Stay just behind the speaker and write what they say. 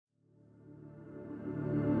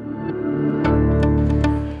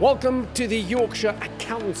Welcome to the Yorkshire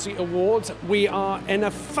Accountancy Awards. We are in a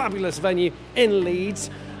fabulous venue in Leeds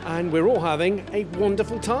and we're all having a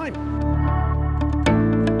wonderful time.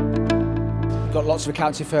 We've got lots of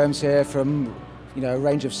accountancy firms here from a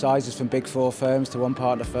range of sizes, from big four firms to one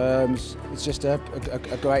partner firms. It's just a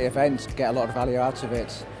great event, get a lot of value out of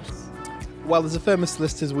it. Well, as a firm of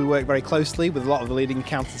solicitors, we work very closely with a lot of the leading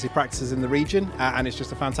accountancy practices in the region, and it's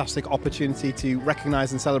just a fantastic opportunity to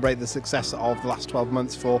recognise and celebrate the success of the last 12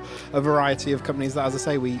 months for a variety of companies that, as I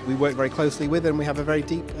say, we work very closely with and we have a very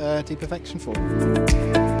deep affection for.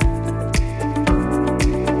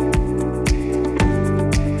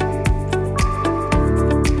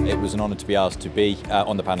 It was an honour to be asked to be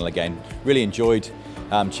on the panel again. Really enjoyed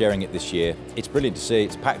chairing it this year. It's brilliant to see,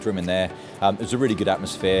 it's a packed room in there. It was a really good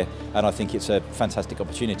atmosphere, and I think it's a fantastic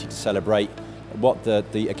opportunity to celebrate what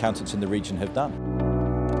the accountants in the region have done.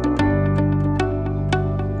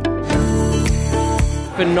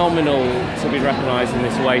 Phenomenal to be recognised in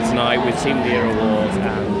this way tonight with Team of the Year awards,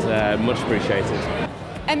 and much appreciated.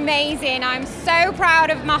 Amazing. I'm so proud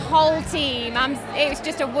of my whole team. It was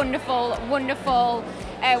just a wonderful, wonderful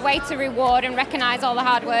way to reward and recognise all the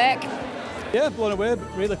hard work. Yeah, blown away,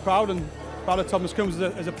 really proud of Thomas Combs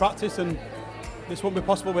as a practice, and this wouldn't be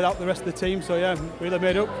possible without the rest of the team, so yeah, really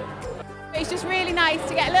made up. It's just really nice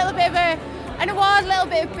to get a little bit of an award, a little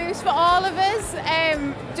bit of boost for all of us.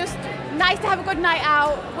 Just nice to have a good night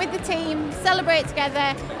out with the team, celebrate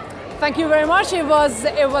together. Thank you very much. It was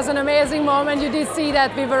an amazing moment. You did see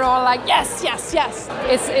that we were all like, yes, yes, yes.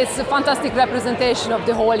 It's a fantastic representation of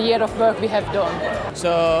the whole year of work we have done.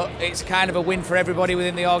 So it's kind of a win for everybody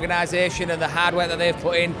within the organisation and the hard work that they've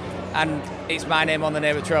put in, and it's my name on the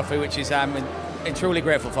name of the trophy, which is I'm truly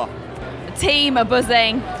grateful for. The team are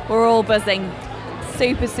buzzing. We're all buzzing.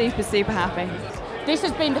 Super, super, super happy. This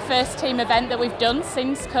has been the first team event that we've done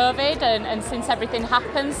since COVID and since everything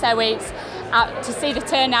happened, so it's to see the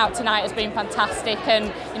turnout tonight has been fantastic,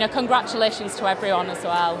 and congratulations to everyone as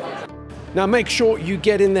well. Now make sure you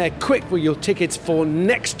get in there quick with your tickets for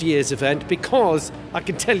next year's event, because I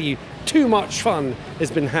can tell you too much fun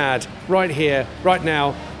has been had right here, right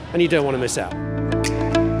now, and you don't want to miss out.